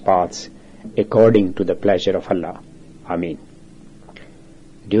on these paths according to the pleasure of Allah. Ameen.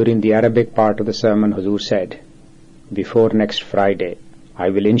 During the Arabic part of the sermon, Huzur said, "Before next Friday, I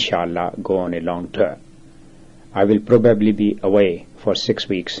will inshallah go on a long tour. I will probably be away for 6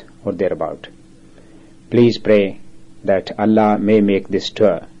 weeks or thereabout. Please pray that Allah may make this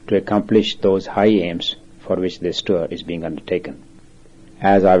tour to accomplish those high aims for which this tour is being undertaken.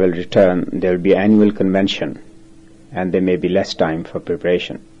 As I will return, there will be annual convention and there may be less time for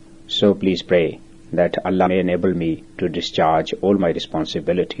preparation. So please pray that Allah may enable me to discharge all my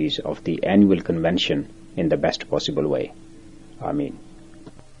responsibilities of the annual convention in the best possible way. Ameen."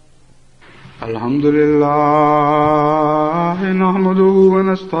 Alhamdulillah, nahmaduhu wa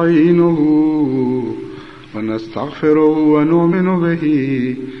nasta'inuhu wa nastaghfiruhu wa nu'minu bihi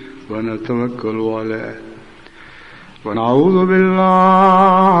wa natawakkalu alayhi wa na'udhu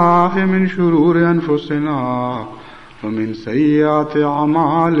billahi min shururi anfusina wa min sayyiati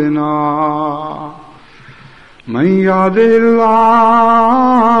a'malina. Man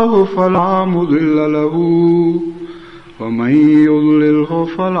yahdihillahu fala mudilla lahu ومن يضلله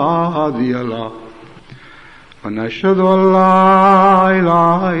فلا هادي له ونشهد أن لا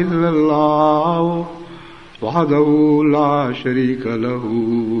إله إلا الله وحده لا شريك له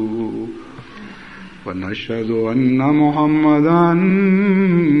ونشهد أن محمدا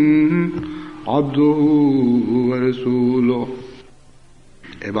عبده ورسوله.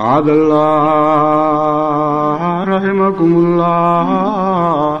 عباد الله رحمكم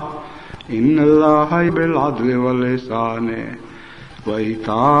الله، إن الله بالعدل والإحسان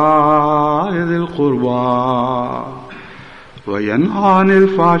وإيتاء ذي القربى وينهى عن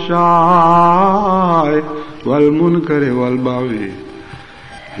الفحشاء والمنكر والبغي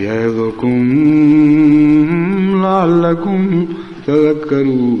يعظكم لعلكم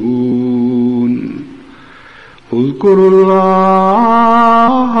تذكرون. اذكروا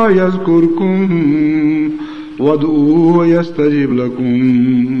الله يذكركم وادعوه يستجب لكم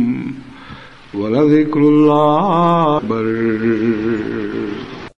ولذكر الله أكبر.